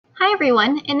Hi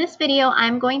everyone, in this video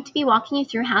I'm going to be walking you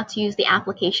through how to use the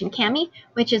application Cami,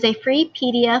 which is a free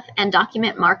PDF and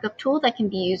document markup tool that can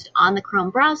be used on the Chrome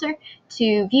browser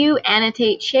to view,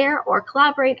 annotate, share, or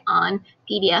collaborate on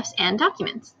PDFs and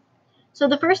documents. So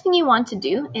the first thing you want to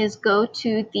do is go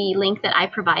to the link that I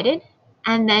provided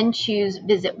and then choose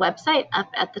Visit Website up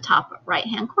at the top right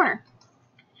hand corner.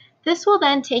 This will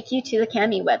then take you to the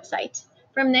Cami website.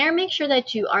 From there, make sure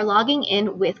that you are logging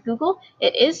in with Google.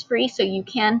 It is free, so you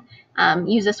can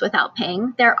use this without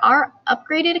paying. There are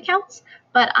upgraded accounts,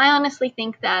 but I honestly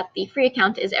think that the free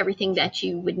account is everything that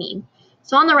you would need.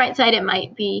 So on the right side, it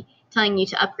might be telling you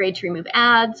to upgrade to remove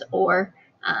ads or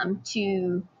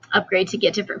to upgrade to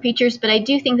get different features, but I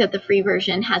do think that the free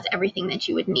version has everything that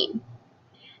you would need.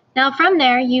 Now from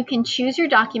there, you can choose your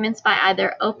documents by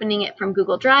either opening it from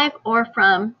Google Drive or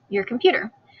from your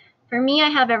computer. For me, I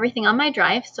have everything on my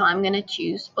drive, so I'm going to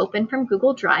choose Open from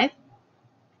Google Drive.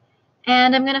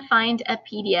 And I'm going to find a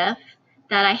PDF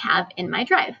that I have in my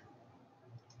drive.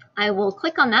 I will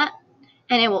click on that,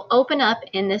 and it will open up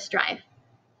in this drive.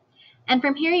 And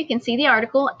from here, you can see the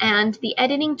article and the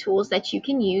editing tools that you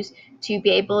can use to be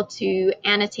able to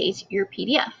annotate your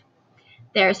PDF.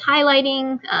 There's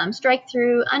highlighting, strike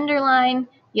through, underline.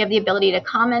 You have the ability to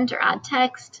comment or add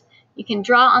text. You can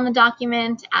draw on the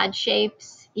document, add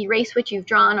shapes, erase what you've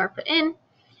drawn or put in,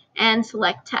 and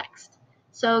select text.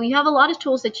 So you have a lot of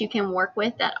tools that you can work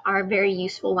with that are very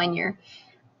useful when you're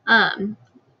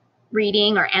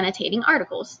reading or annotating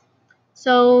articles.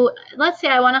 So let's say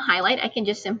I want to highlight. I can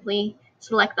just simply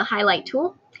select the highlight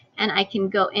tool, and I can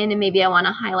go in and maybe I want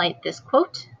to highlight this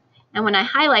quote. And when I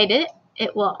highlight it,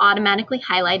 it will automatically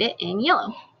highlight it in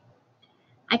yellow.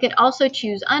 I could also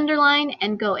choose underline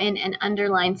and go in and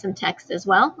underline some text as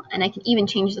well, and I can even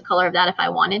change the color of that if I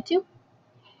wanted to.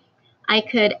 I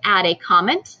could add a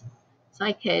comment, so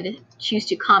I could choose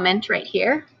to comment right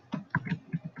here,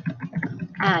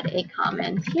 add a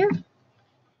comment here,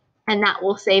 and that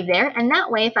will save there, and that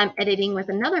way if I'm editing with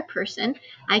another person,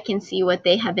 I can see what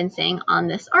they have been saying on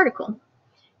this article.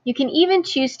 You can even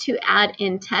choose to add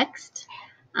in text,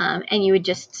 and you would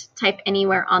just type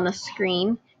anywhere on the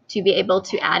screen to be able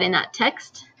to add in that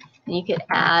text, and you could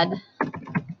add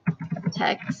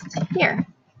text here.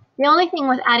 The only thing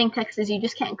with adding text is you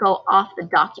just can't go off the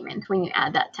document when you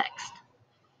add that text.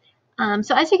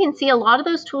 So as you can see, a lot of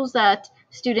those tools that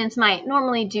students might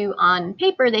normally do on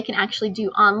paper, they can actually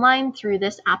do online through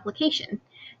this application.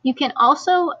 You can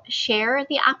also share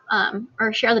the app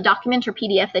or share the document or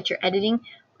PDF that you're editing,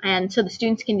 and so the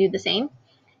students can do the same.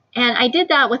 And I did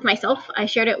that with myself. I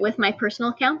shared it with my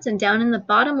personal accounts, and down in the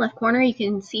bottom left corner you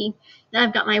can see that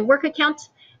I've got my work account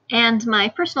and my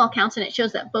personal accounts, and it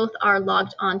shows that both are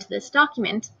logged onto this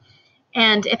document.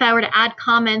 And if I were to add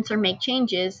comments or make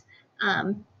changes,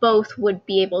 both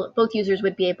users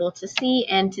would be able to see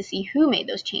and to see who made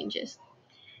those changes.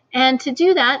 And to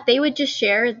do that, they would just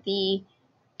share the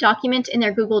document in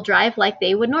their Google Drive like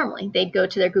they would normally. They'd go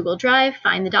to their Google Drive,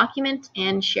 find the document,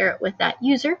 and share it with that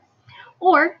user.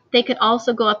 Or they could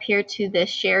also go up here to this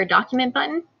Share Document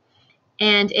button,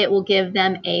 and it will give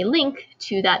them a link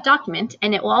to that document,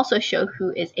 and it will also show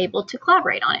who is able to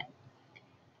collaborate on it.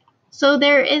 So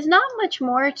there is not much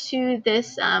more to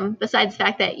this besides the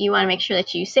fact that you want to make sure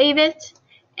that you save it,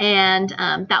 and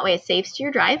that way it saves to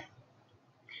your drive.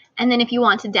 And then if you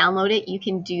want to download it, you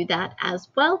can do that as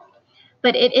well.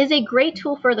 But it is a great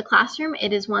tool for the classroom.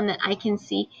 It is one that I can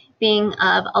see being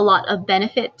of a lot of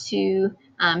benefit to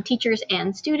teachers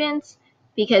and students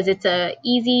because it's an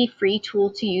easy, free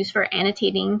tool to use for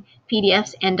annotating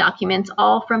PDFs and documents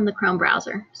all from the Chrome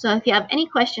browser. So if you have any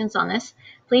questions on this,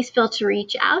 please feel free to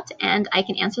reach out and I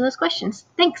can answer those questions.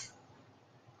 Thanks.